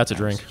 Penetrated. That's a As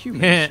drink.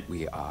 humans,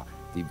 we are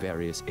the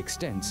various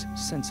extents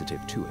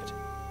sensitive to it.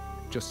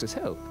 Just as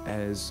hell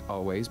has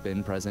always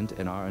been present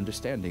in our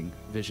understanding.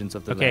 Visions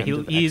of the Okay, land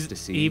of he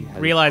ecstasy have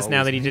realized now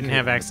always that he didn't lingered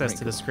have on the access to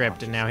brink the of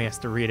script, and now he has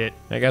to read it.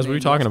 Hey guys, what are you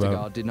talking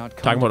about? Did not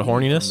Talking come about to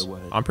me from horniness? the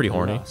word I'm pretty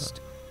horny.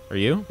 lust. Are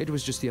you? It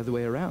was just the other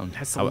way around.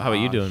 That's How are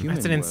you doing? Human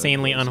That's an word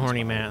insanely was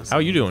unhorny inspired mask. How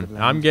are you doing?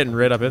 I'm getting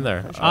right up in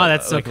there. Oh,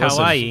 that's so listen,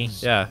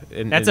 kawaii. yeah.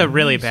 That's a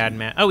really bad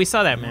mask. Oh, we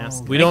saw that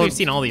mask. We I think don't- We've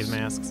seen all these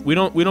masks. We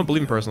don't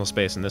believe in personal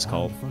space in this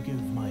cult.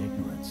 Forgive my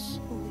ignorance.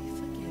 We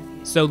forgive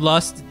you. So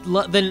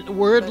the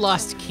word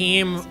lust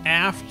came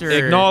after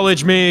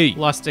Acknowledge me.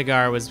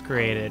 Lustigar was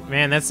created.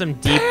 Man, that's some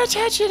deep. Pay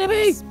attention to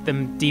me.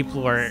 Some deep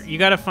lore. You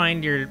gotta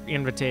find your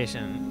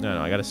invitation.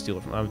 No, I gotta steal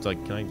it from. I was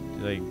like,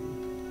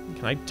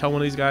 can I tell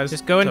one of these guys?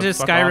 Just go to into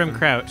fuck Skyrim off and-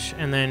 crouch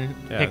and then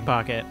Yeah.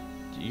 pickpocket.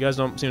 You guys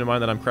don't seem to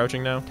mind that I'm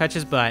crouching now. Touch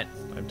his butt.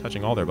 I'm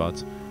touching all their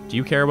butts. Do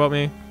you care about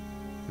me?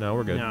 No,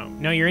 we're good.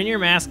 No, you're in your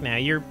mask now.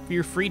 You're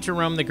free to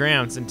roam the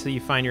grounds until you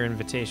find your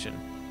invitation.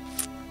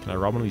 Can I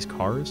rob one of these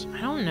cars?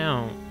 I don't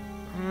know.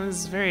 It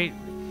was very.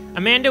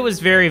 Amanda was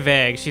very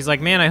vague. She's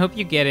like, "Man, I hope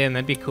you get in.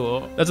 That'd be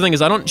cool." That's the thing is,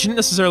 she didn't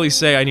necessarily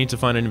say I need to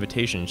find an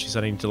invitation. She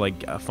said I need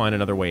to find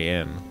another way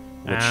in,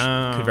 which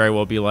Oh. could very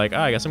well be like,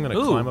 I guess I'm gonna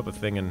Ooh. climb up a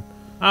thing and,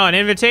 Oh, an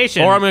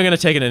invitation. or I'm gonna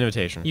take an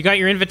invitation. You got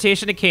your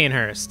invitation to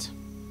Canehurst.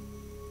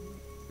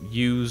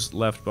 Use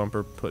left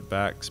bumper, put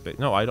back space.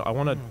 No, I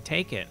want to.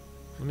 Take it.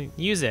 Let me.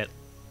 Use it.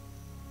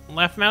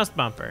 Left mouse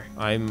bumper.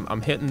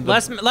 I'm hitting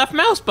the. Left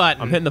mouse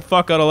button. I'm hitting the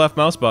fuck out of left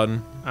mouse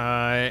button.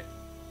 I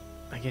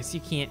guess you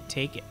can't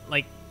take it.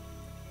 Like,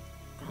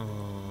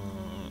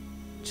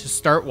 just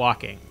start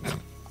walking.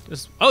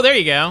 Just. Oh, there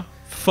you go.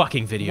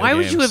 Fucking video. Why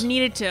would you games. have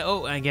needed to?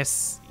 Oh, I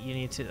guess you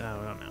need to. Oh,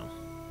 I don't know.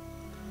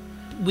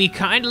 We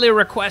kindly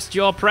request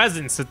your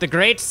presence at the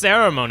great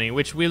ceremony,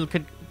 which will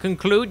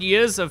conclude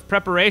years of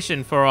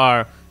preparation for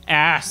our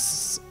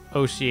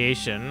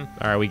association.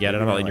 All right, we get it.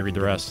 I'm not letting you read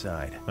the rest.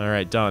 Inside. All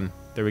right, done.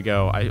 There we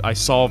go. I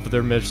solved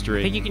their I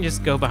mystery. think you can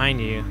just go behind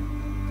you.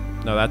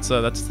 No, that's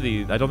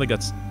the. I don't think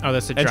that's. Oh,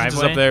 that's the Entrance is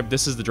driveway. up there.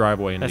 This is the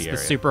driveway into That's the the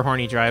area. super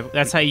horny drive.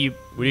 That's how you.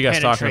 What are you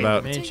guys talking penetrate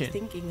about? the What are you mansion.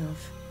 thinking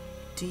of?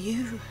 Do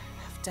you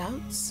have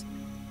doubts?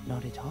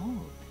 Not at all.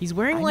 He's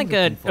wearing I'm like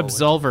looking a forward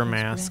absolver to the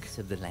mask. express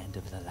of the land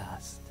of the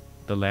last.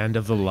 The land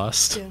of the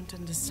lust. Don't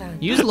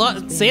understand. Use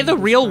say the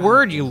real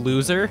word, you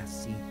loser.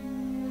 See,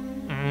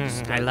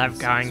 I love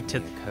going to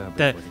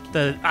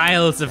the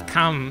Isles of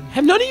Cum.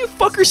 Have none of you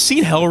fuckers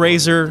seen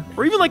Hellraiser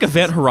or even like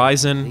Event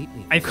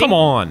Horizon? Come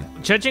on.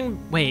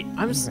 Wait,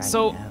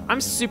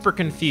 I'm super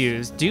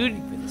confused, dude.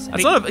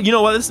 That's not you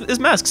know what? This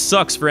mask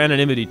sucks for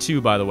anonymity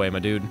too, by the way, my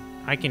dude.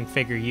 I can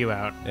figure you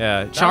out.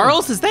 Yeah.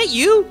 Charles, is that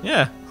you?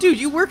 Yeah. Dude,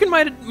 you work in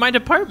my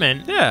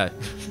department. Yeah.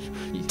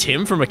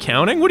 Tim from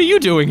accounting? What are you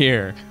doing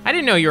here? I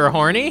didn't know you were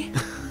horny.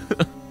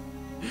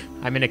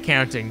 I'm in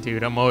accounting,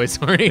 dude. I'm always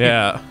horny.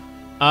 Yeah.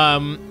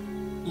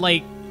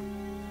 Like,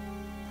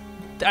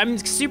 I'm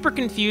super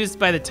confused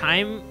by the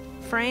time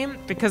frame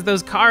because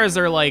those cars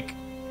are like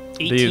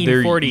 1840s.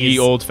 They're ye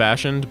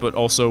old-fashioned, but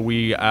also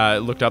we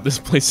looked up this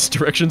place's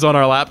directions on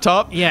our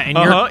laptop. Yeah,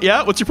 and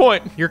yeah. What's your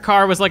point? Your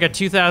car was like a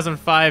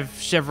 2005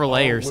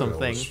 Chevrolet or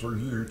something. For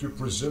you to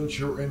present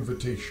your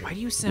invitation. Why do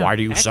you sound? Why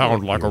do you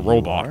sound like a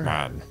robot,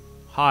 man?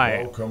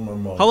 Hi. Welcome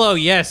among Hello,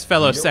 yes,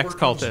 fellow the sex upper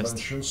cultist.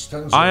 convention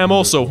stands I am up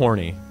also here.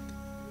 horny.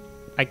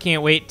 I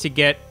can't wait to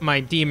get my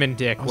demon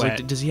dick I was wet.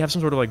 like, does he have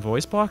some sort of like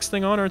voice box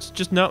thing on, or it's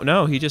just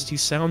no? He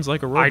sounds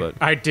like a robot.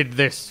 I did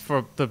this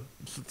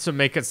to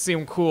make it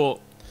seem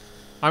cool.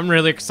 I'm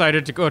really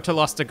excited to go to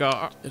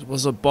Lostagar. It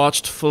was a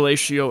botched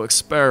fellatio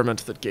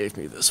experiment that gave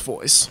me this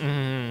voice.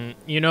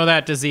 You know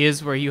that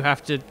disease where you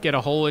have to get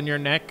a hole in your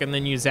neck and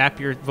then you zap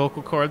your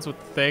vocal cords with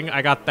the thing?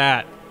 I got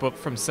that, but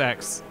from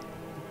sex.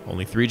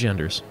 Only 3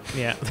 genders.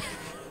 Yeah.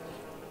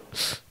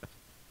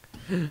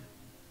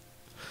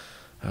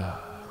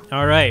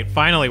 All right,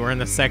 finally we're in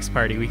the sex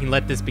party. We can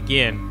let this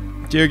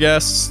begin. Dear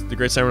guests, the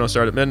Great Ceremony will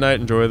start at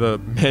midnight. Enjoy the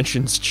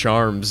mansion's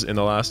charms in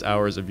the last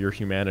hours of your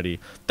humanity.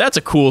 That's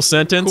a cool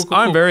sentence. Cool,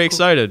 I'm very cool.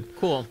 excited.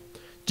 Cool.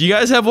 Do you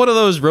guys have one of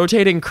those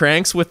rotating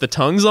cranks with the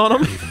tongues on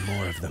them? Even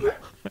more of them.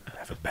 I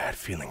have a bad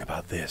feeling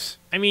about this.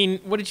 I mean,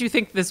 what did you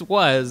think this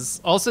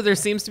was? Also, there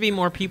seems to be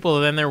more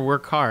people than there were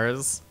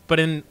cars. But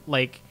in,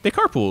 like... They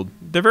carpooled.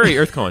 They're very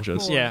earth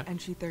conscious. Yeah.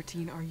 Entry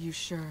 13, are you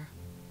sure?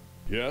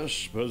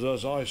 Yes, but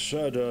as I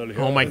said earlier...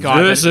 Oh my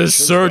God, This is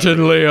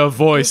certainly a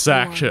voice If you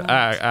are action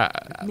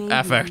not, maybe you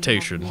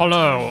affectation. haven't.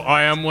 Hello,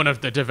 I am one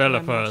of the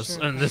developers,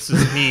 and this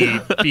is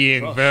me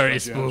being very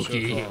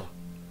spooky.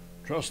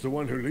 Trust the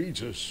one who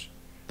leads us.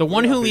 The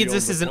one who We are leads beyond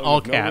us the is in point all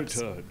of no caps,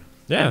 return.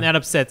 Yeah. and that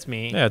upsets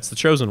me. Yeah, it's the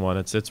chosen one.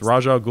 It's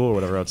Raja Ghul or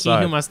whatever He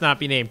outside. who must not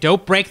be named.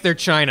 Don't break their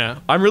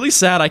china. I'm really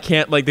sad I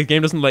can't, like, the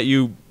game doesn't let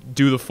you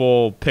do the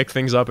full pick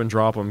things up and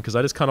drop them, because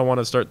I just kind of want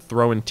to start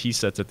throwing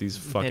T-sets at these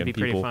fucking It'd be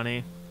people. pretty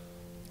funny.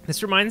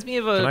 This reminds me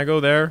of Can I go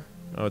there?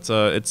 Oh, it's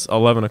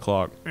 11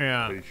 o'clock.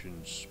 Yeah.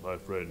 Patience, my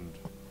friend.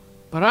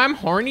 But I'm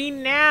horny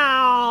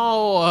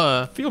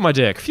now. Feel my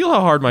dick. Feel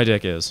how hard my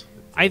dick is.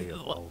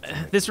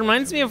 This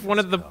reminds me of one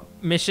of the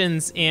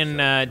missions in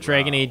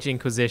Dragon Age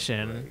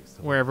Inquisition,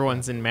 where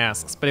everyone's in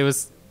masks, but it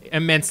was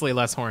immensely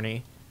less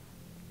horny.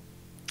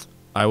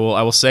 I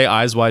will say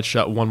Eyes Wide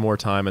Shut one more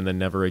time and then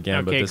never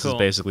again, but Okay, this is cool.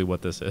 basically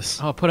what this is.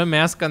 Oh, put a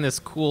mask on this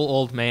cool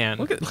old man.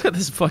 Look at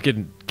this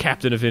fucking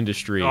captain of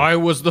industry. I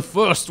was the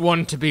first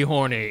one to be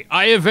horny.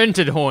 I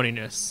invented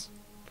horniness.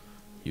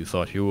 You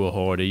thought you were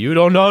horny. You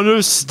don't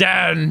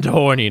understand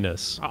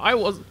horniness. I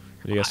was What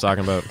are you guys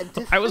talking about?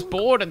 I was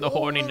born in the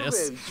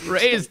horniness,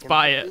 raised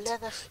by it.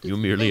 You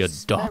merely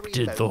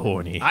adopted the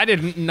horny. I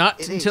didn't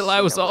nut until I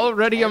was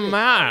already a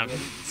man.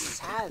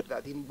 Sad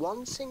that in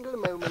one single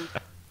moment.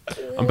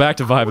 I'm back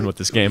to vibing with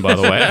this game, by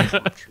the way.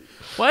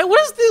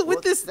 What is this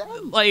with this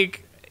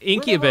like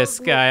incubus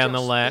guy on the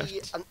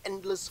left? An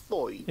endless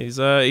void. He's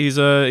a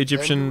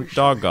Egyptian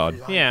dog god.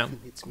 Yeah.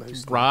 Its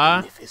most Ra.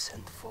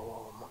 magnificent form.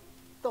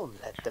 Don't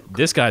let them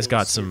This guy's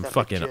got convince you some that the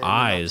fucking journey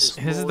eyes.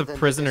 matters This is more the than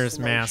prisoner's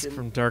mask destination.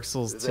 from Dark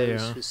Souls 2.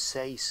 Those who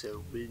say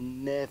so will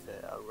never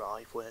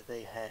arrive where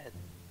they had.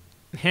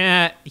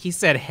 Yeah, he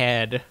said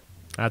head.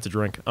 That's a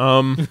drink. I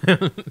want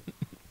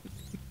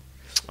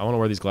to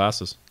wear these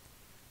glasses.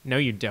 No,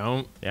 you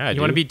don't. Yeah, I You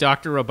want to do. be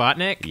Dr.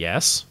 Robotnik?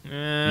 Yes. You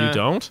You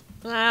don't?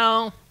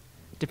 Well,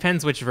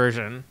 depends which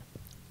version.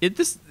 It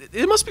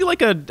must be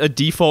like a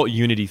default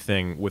Unity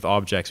thing with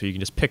objects where you can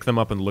just pick them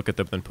up and look at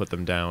them and put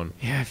them down.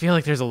 Yeah, I feel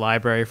like there's a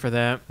library for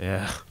that.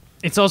 Yeah.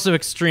 It's also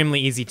extremely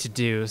easy to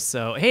do.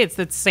 So, hey, it's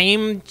that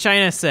same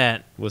China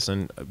set.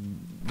 Listen,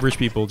 rich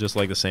people just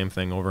like the same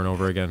thing over and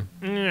over again.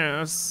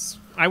 Yes.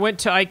 I went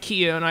to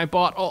IKEA and I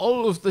bought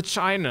all of the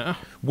China.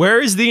 Where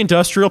is the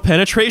industrial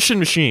penetration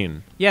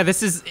machine? Yeah,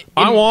 this is...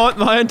 I want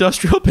my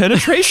industrial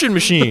penetration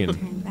machine.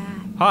 Turn back.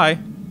 Hi.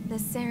 The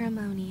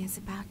ceremony is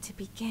about to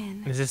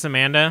begin. Is this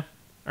Amanda?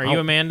 Are you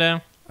Oh.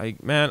 Amanda?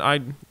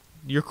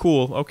 You're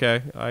cool.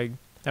 Okay.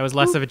 That was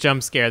less of a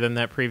jump scare than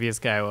that previous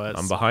guy was.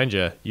 I'm behind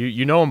you.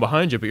 You know I'm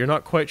behind you, but you're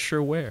not quite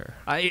sure where.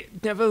 I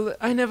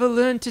never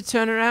learned to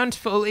turn around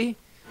fully.